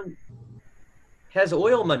 Azerbaijan has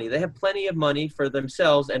oil money. They have plenty of money for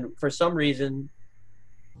themselves, and for some reason,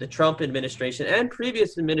 the Trump administration and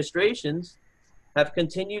previous administrations have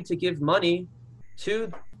continued to give money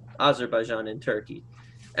to Azerbaijan and Turkey.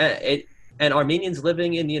 And Armenians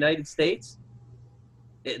living in the United States,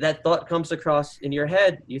 that thought comes across in your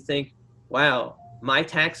head. You think, wow, my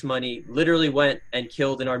tax money literally went and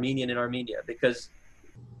killed an Armenian in Armenia because,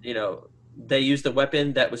 they used a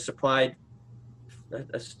weapon that was supplied,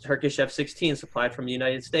 a Turkish F-16 supplied from the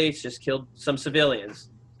United States, just killed some civilians.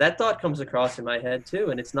 That thought comes across in my head too,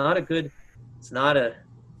 and it's not a good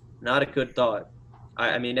thought.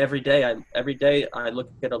 I mean, every day I look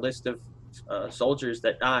at a list of soldiers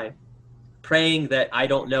that die, praying that I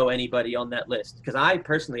don't know anybody on that list, because I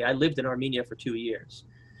lived in Armenia for 2 years.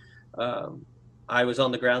 I was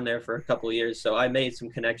on the ground there for a couple of years, so I made some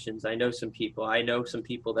connections. I know some people. I know some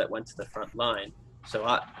people that went to the front line. So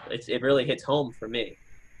it really hits home for me.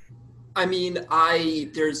 I mean,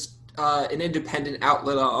 there's an independent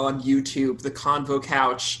outlet on YouTube, the Convo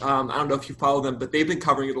Couch. I don't know if you follow them, but they've been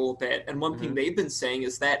covering it a little bit. And one thing they've been saying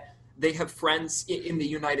is that they have friends in the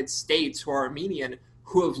United States who are Armenian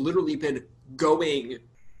who have literally been going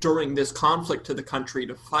during this conflict to the country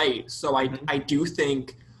to fight. So I do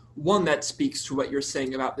think one that speaks to what you're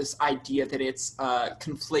saying about this idea that it's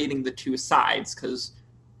conflating the two sides, because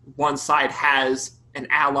one side has an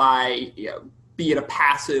ally, be it a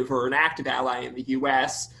passive or an active ally in the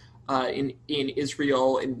U.S., in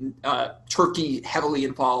Israel, in Turkey heavily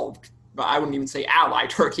involved. I wouldn't even say ally,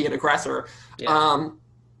 Turkey an aggressor. Yeah.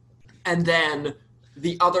 And then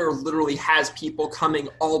the other literally has people coming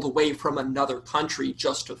all the way from another country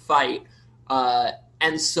just to fight.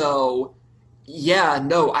 And so,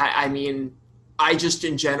 I mean, I just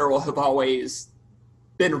in general have always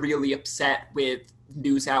been really upset with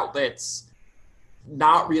news outlets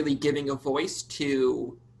not really giving a voice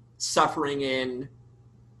to suffering in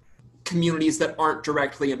communities that aren't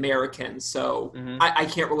directly American. So I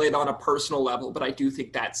can't relate on a personal level, but I do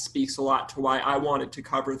think that speaks a lot to why I wanted to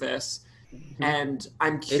cover this. And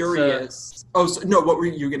I'm curious. What were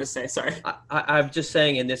you going to say? Sorry. I'm just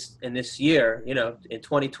saying in this year, in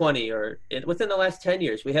 2020 or within the last 10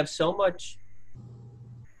 years, we have so much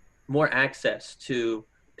more access to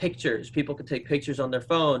pictures. People can take pictures on their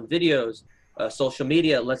phone, videos, social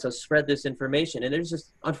media lets us spread this information. And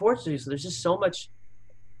unfortunately, there's just so much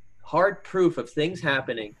hard proof of things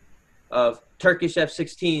happening, of Turkish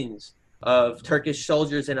F-16s, of Turkish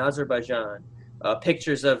soldiers in Azerbaijan,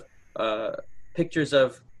 pictures of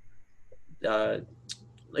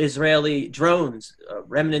Israeli drones,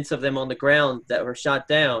 remnants of them on the ground that were shot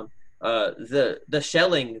down,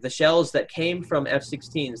 the shells that came from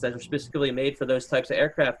F-16s that are specifically made for those types of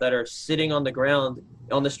aircraft that are sitting on the ground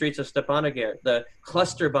on the streets of Stepanakert, the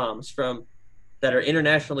cluster bombs that are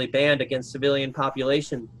internationally banned against civilian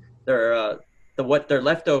population. They're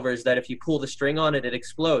leftovers that if you pull the string on it, it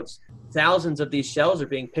explodes. Thousands of these shells are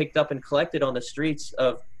being picked up and collected on the streets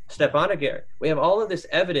of Stepanakert. We have all of this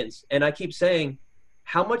evidence, and I keep saying,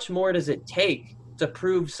 how much more does it take to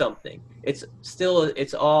prove something? It's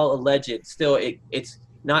all alleged. Still, it's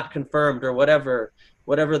not confirmed or whatever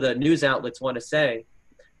the news outlets want to say.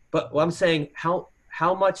 But I'm saying, how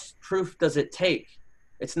much proof does it take?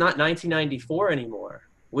 It's not 1994 anymore.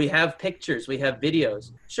 We have pictures, we have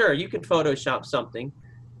videos. Sure, you can Photoshop something,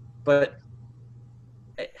 but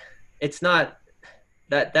it's not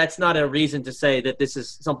that's not a reason to say that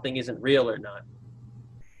something isn't real or not.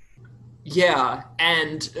 Yeah,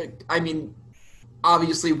 and I mean,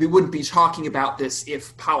 obviously we wouldn't be talking about this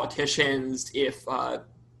if politicians, if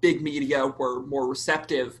big media were more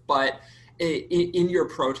receptive, but in your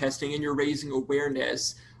protesting, in your raising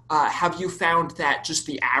awareness, have you found that just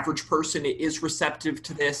the average person is receptive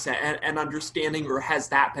to this and understanding, or has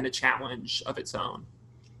that been a challenge of its own?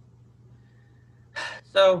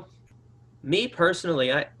 So, me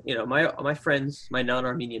personally, my friends, my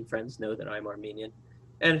non-Armenian friends know that I'm Armenian,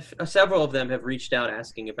 and several of them have reached out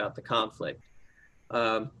asking about the conflict.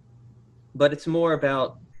 But it's more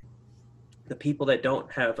about the people that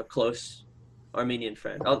don't have a close Armenian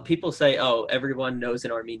friend. People say, "Oh, everyone knows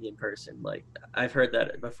an Armenian person." Like, I've heard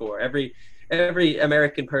that before. Every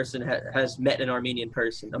American person has met an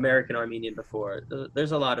American Armenian before.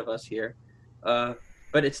 There's a lot of us here,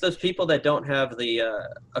 but it's those people that don't have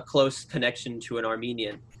a close connection to an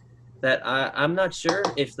Armenian that I'm not sure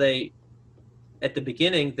if they, at the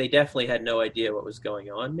beginning, they definitely had no idea what was going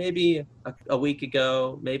on. Maybe a week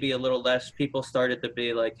ago, maybe a little less, people started to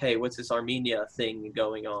be like, "Hey, what's this Armenia thing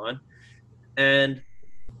going on?" And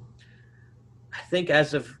I think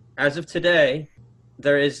as of today,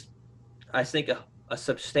 there is, I think, a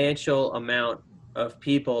substantial amount of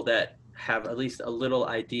people that have at least a little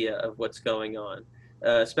idea of what's going on,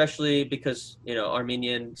 especially because,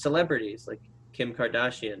 Armenian celebrities like Kim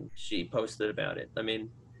Kardashian, she posted about it. I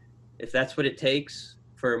mean, if that's what it takes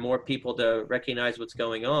for more people to recognize what's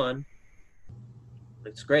going on,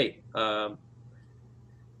 it's great.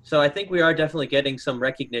 So I think we are definitely getting some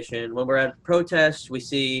recognition. When we're at protests, we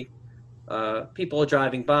see people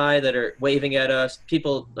driving by that are waving at us.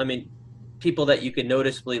 People that you can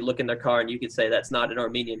noticeably look in their car and you could say that's not an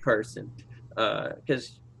Armenian person,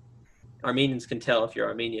 because Armenians can tell if you're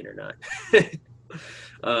Armenian or not.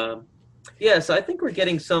 So I think we're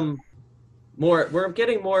getting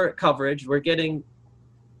more coverage. We're getting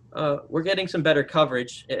some better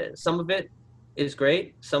coverage. Some of it is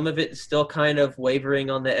great. Some of it is still kind of wavering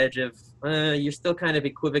on the edge of, you're still kind of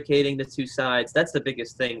equivocating the two sides. That's the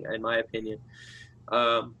biggest thing, in my opinion.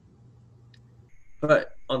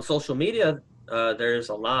 But on social media, there's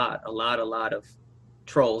a lot of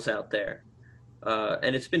trolls out there.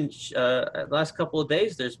 And it's been, last couple of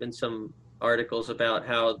days, there's been some articles about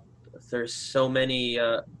how there's so many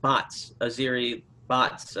bots, Azeri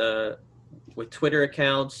bots, with Twitter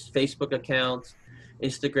accounts, Facebook accounts,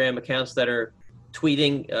 Instagram accounts that are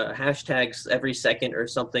tweeting hashtags every second or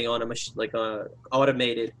something on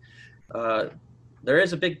automated. There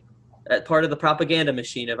is a big part of the propaganda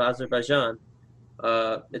machine of Azerbaijan.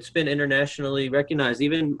 It's been internationally recognized.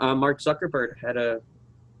 Even Mark Zuckerberg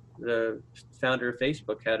the founder of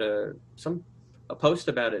Facebook, had a post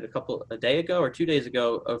about it a day ago or 2 days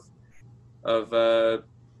ago of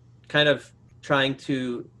kind of trying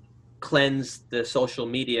to cleanse the social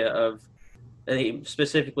media and he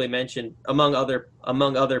specifically mentioned among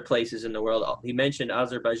other places in the world, he mentioned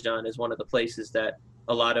Azerbaijan as one of the places that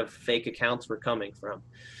a lot of fake accounts were coming from.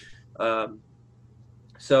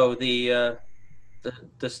 So the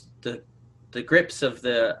grips of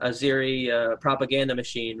the Azeri propaganda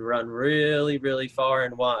machine run really, really far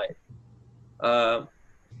and wide.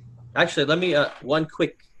 Actually, let me one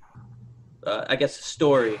quick, I guess,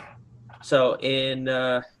 story. So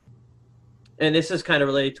and this is kind of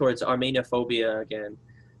related towards Armenophobia again.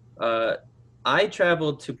 I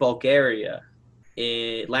traveled to Bulgaria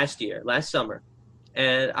last summer,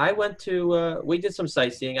 and I went to, we did some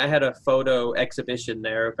sightseeing. I had a photo exhibition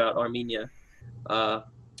there about Armenia.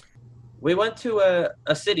 We went to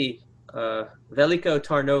a city, Veliko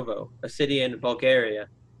Tarnovo, a city in Bulgaria,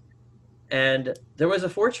 and there was a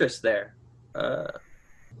fortress there.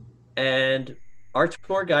 And our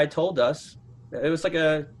tour guide told us, it was like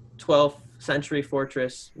a 12th century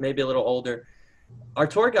fortress, maybe a little older. Our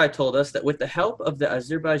tour guide told us that with the help of the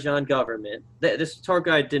Azerbaijan government, this tour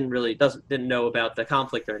guide didn't know about the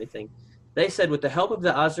conflict or anything. They said with the help of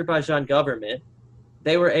the Azerbaijan government,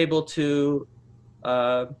 they were able to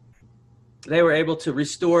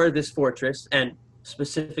restore this fortress, and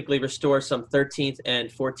specifically restore some 13th and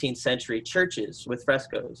 14th century churches with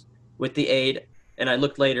frescoes with the aid. And I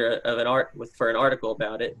looked later of for an article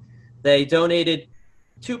about it. They donated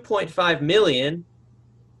 $2.5 million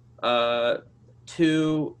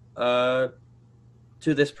to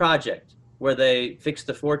this project, where they fixed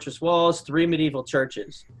the fortress walls, 3 medieval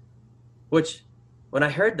churches. Which, when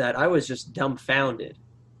I heard that, I was just dumbfounded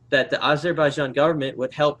that the Azerbaijan government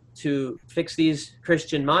would help to fix these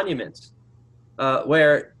Christian monuments,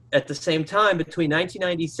 where at the same time, between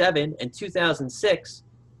 1997 and 2006,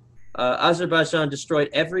 Azerbaijan destroyed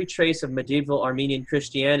every trace of medieval Armenian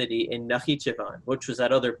Christianity in Nakhichevan, which was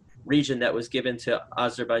that other region that was given to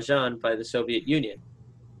Azerbaijan by the Soviet Union.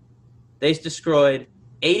 They destroyed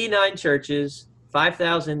 89 churches,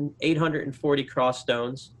 5,840 cross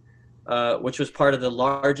stones, which was part of the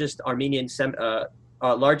largest Armenian cemetery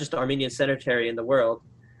in the world,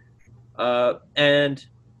 and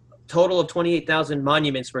total of 28,000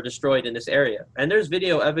 monuments were destroyed in this area. And there's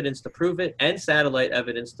video evidence to prove it, and satellite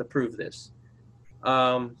evidence to prove this.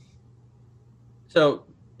 So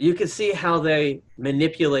you can see how they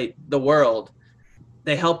manipulate the world.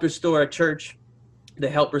 They help restore a church. They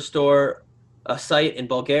help restore a site in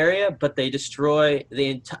Bulgaria, but they destroy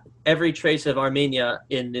every trace of Armenia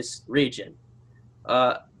in this region.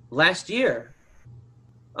 Last year,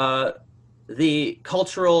 the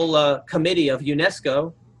Cultural Committee of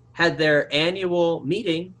UNESCO had their annual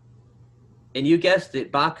meeting, and you guessed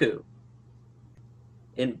it, Baku.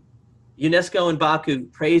 In UNESCO in Baku,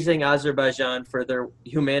 praising Azerbaijan for their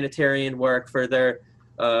humanitarian work, for them,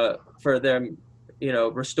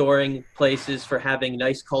 restoring places, for having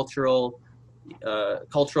nice cultural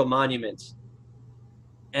monuments.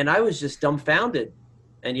 And I was just dumbfounded.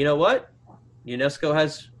 And you know what? UNESCO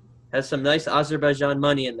has some nice Azerbaijan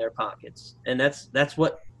money in their pockets, and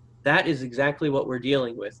that is exactly what we're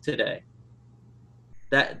dealing with today.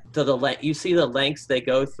 You see the lengths they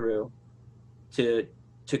go through to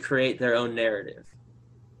create their own narrative.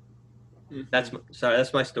 Mm-hmm. That's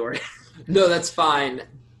my story. No, that's fine.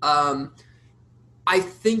 I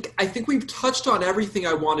think we've touched on everything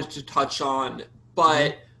I wanted to touch on,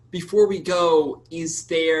 but before we go, is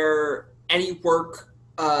there any work,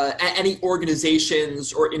 any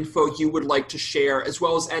organizations or info you would like to share, as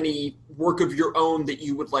well as any work of your own that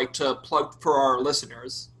you would like to plug for our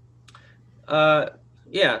listeners?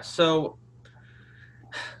 So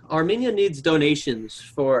Armenia needs donations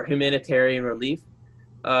for humanitarian relief.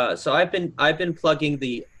 So I've been plugging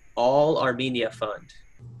the All Armenia Fund.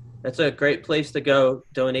 That's a great place to go.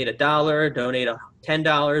 Donate $1, donate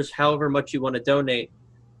 $10, however much you want to donate.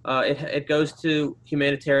 It goes to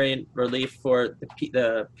humanitarian relief for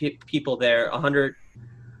the people there.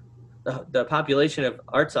 The population of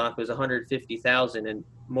Artsakh was 150,000, and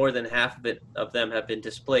more than half of them have been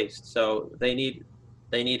displaced. So they need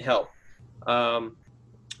help. I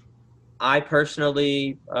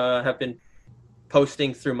personally have been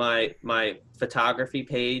posting through my photography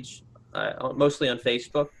page, mostly on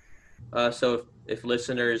Facebook. So if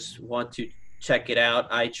listeners want to check it out.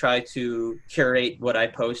 I try to curate what I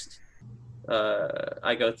post.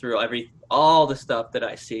 I go through all the stuff that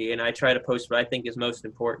I see, and I try to post what I think is most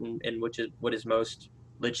important and what is most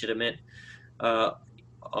legitimate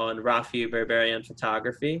on Rafi Berberian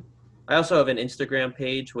Photography. I also have an Instagram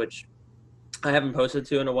page, which I haven't posted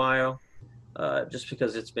to in a while, just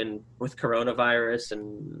because it's been with coronavirus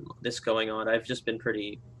and this going on. I've just been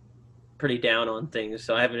pretty down on things,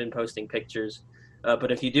 so I haven't been posting pictures.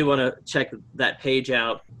 But if you do want to check that page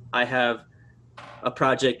out, I have a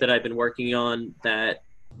project that I've been working on that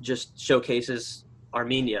just showcases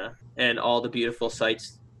Armenia and all the beautiful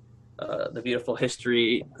sites, the beautiful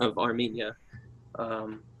history of Armenia.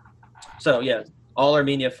 So yeah, All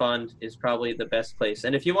Armenia Fund is probably the best place.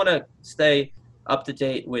 And if you want to stay up to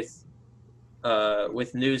date with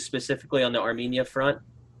news specifically on the Armenia front,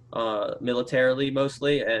 militarily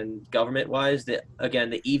mostly and government-wise, the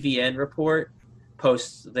EVN report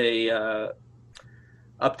posts the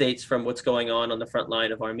updates from what's going on the front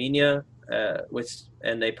line of Armenia,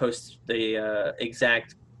 and they post the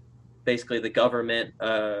basically the government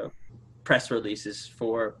press releases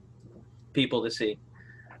for people to see.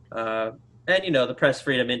 And the press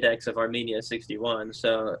freedom index of Armenia is 61,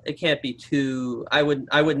 so it can't be too. I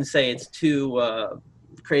wouldn't say it's too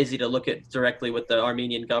crazy to look at directly what the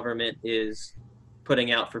Armenian government is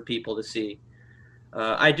putting out for people to see.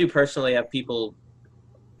 I do personally have people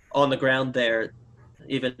on the ground there,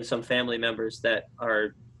 even some family members that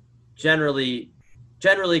are generally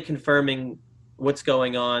confirming what's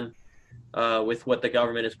going on with what the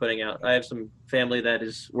government is putting out. I have some family that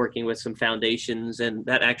is working with some foundations and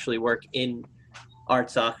that actually work in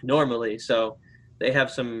Artsakh normally, so they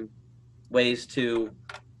have some ways to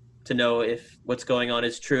know if what's going on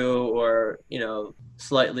is true or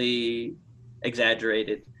slightly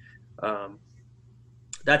exaggerated.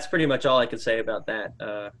 That's pretty much all I can say about that.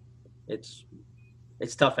 It's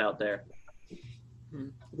tough out there.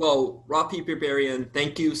 Well, Rafi Berberian,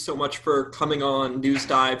 thank you so much for coming on News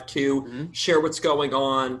Dive to share what's going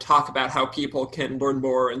on, talk about how people can learn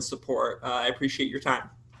more and support. I appreciate your time.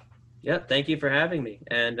 Yeah, thank you for having me.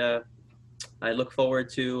 And I look forward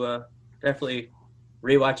to definitely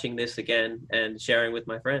rewatching this again and sharing with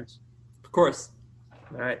my friends. Of course.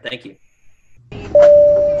 All right, thank you.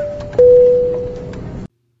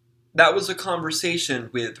 That was a conversation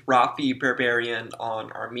with Rafi Berberian on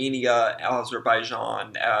Armenia,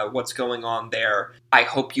 Azerbaijan, what's going on there. I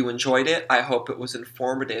hope you enjoyed it. I hope it was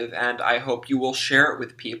informative, and I hope you will share it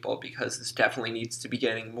with people because this definitely needs to be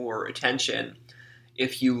getting more attention.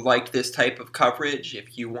 If you like this type of coverage,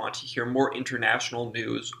 if you want to hear more international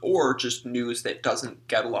news or just news that doesn't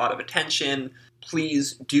get a lot of attention,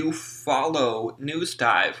 please do follow News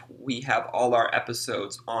Dive. We have all our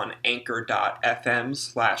episodes on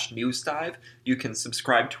anchor.fm/newsdive. You can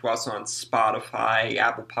subscribe to us on Spotify,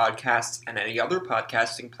 Apple Podcasts, and any other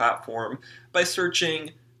podcasting platform by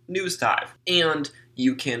searching News Dive. And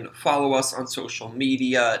you can follow us on social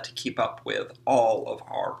media to keep up with all of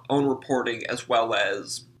our own reporting as well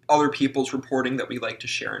as other people's reporting that we like to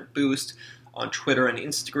share and boost. On Twitter and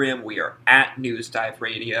Instagram, we are at News Dive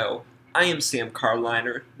Radio. I am Sam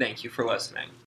Carliner. Thank you for listening.